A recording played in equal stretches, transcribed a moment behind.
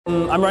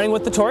I'm running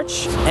with the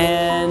torch,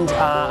 and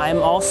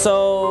I'm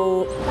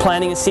also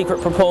planning a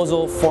secret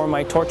proposal for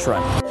my torch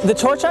run. The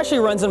torch actually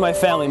runs in my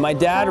family. My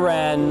dad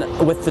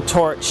ran with the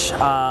torch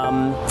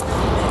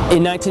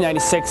in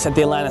 1996 at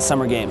the Atlanta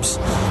Summer Games.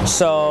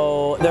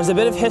 So there's a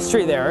bit of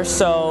history there.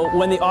 So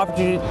when the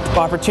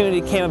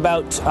opportunity came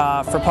about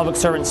for public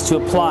servants to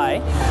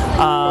apply,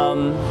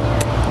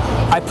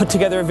 I put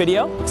together a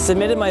video,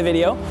 submitted my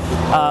video.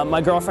 My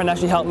girlfriend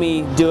actually helped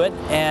me do it,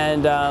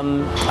 and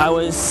I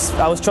was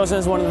chosen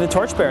as one of the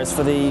torchbearers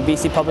for the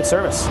BC Public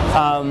Service.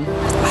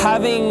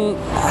 Having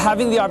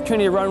the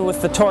opportunity to run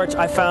with the torch,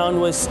 I found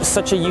was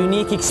such a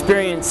unique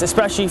experience,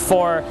 especially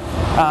for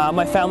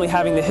my family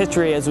having the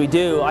history as we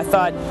do. I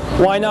thought,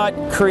 why not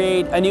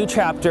create a new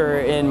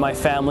chapter in my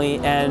family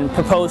and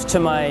propose to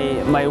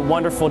my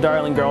wonderful,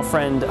 darling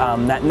girlfriend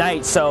that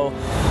night. So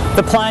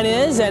the plan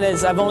is, and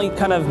as I've only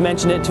kind of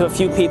mentioned it to a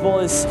few people,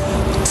 is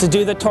to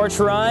do the torch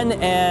run,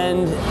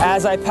 and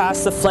as I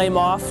pass the flame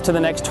off to the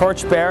next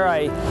torch bearer,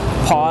 I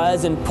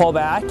pause and pull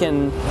back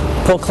and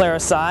pull Claire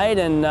aside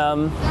and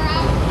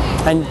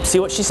see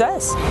what she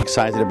says.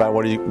 Excited about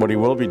what he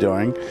will be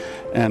doing,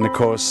 and of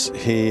course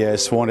he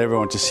has sworn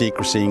everyone to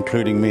secrecy,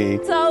 including me.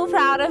 So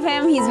proud of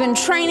him. He's been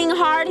training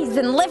hard. He's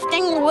been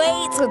lifting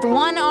weights with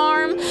one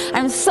arm.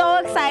 I'm so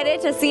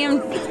excited to see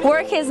him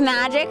work his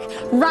magic,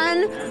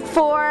 run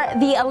for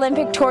the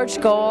Olympic torch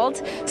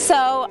gold.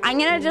 So I'm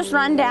gonna just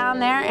run down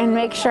there and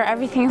make sure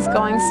everything's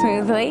going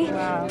smoothly.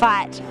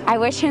 But I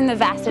wish him the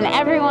best, and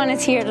everyone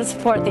is here to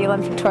support the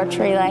Olympic torch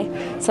relay,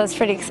 so it's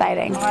pretty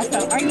exciting.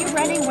 Awesome. Are you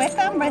running with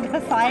him, right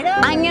beside him?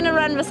 I'm gonna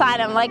run beside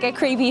him like a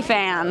creepy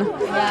fan.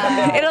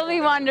 Yeah. It'll be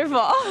wonderful.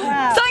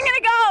 Yeah. So I'm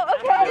gonna go.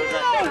 Okay.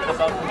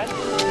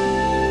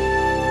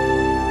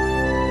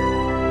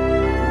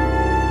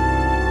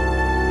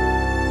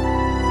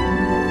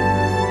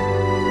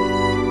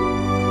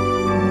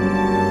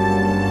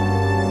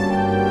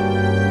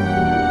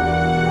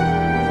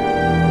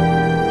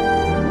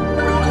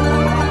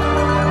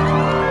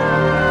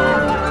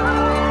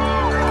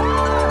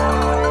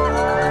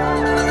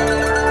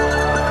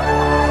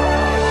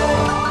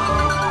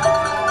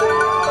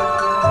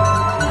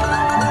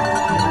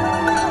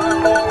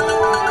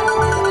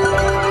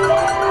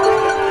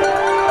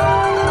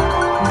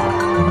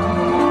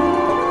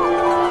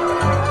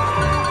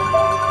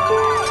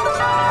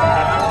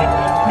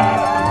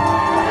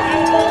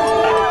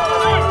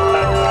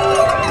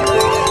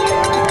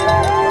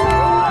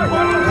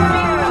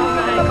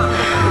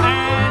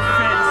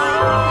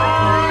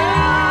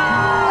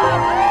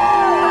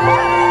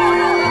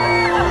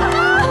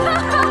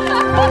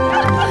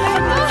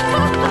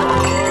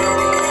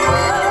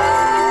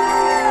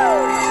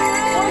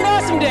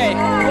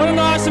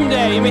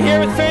 I'm here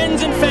with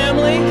friends and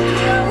family.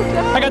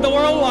 I got the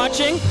world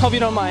watching. Hope you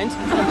don't mind. Do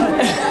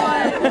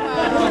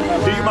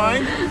you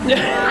mind?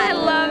 I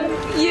love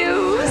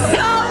you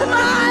so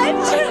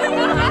much.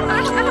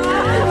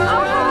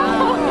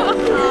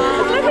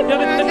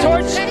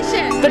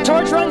 The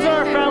torch runs in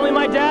our family.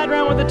 My dad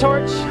ran with the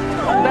torch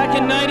back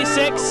in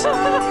 '96.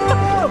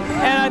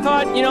 And I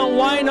thought, you know,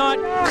 why not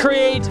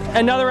create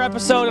another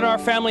episode in our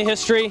family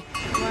history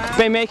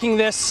by making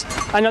this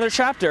another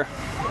chapter?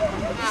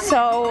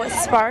 So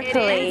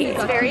sparkly.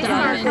 It's very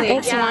sparkly.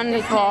 It's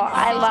wonderful.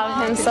 I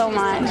love him so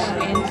much.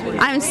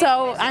 I'm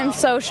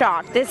so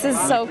shocked. This is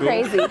so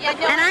crazy. And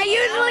I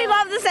usually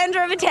love the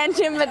center of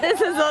attention, but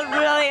this is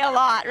really a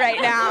lot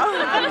right now.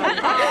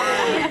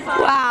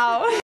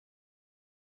 Wow.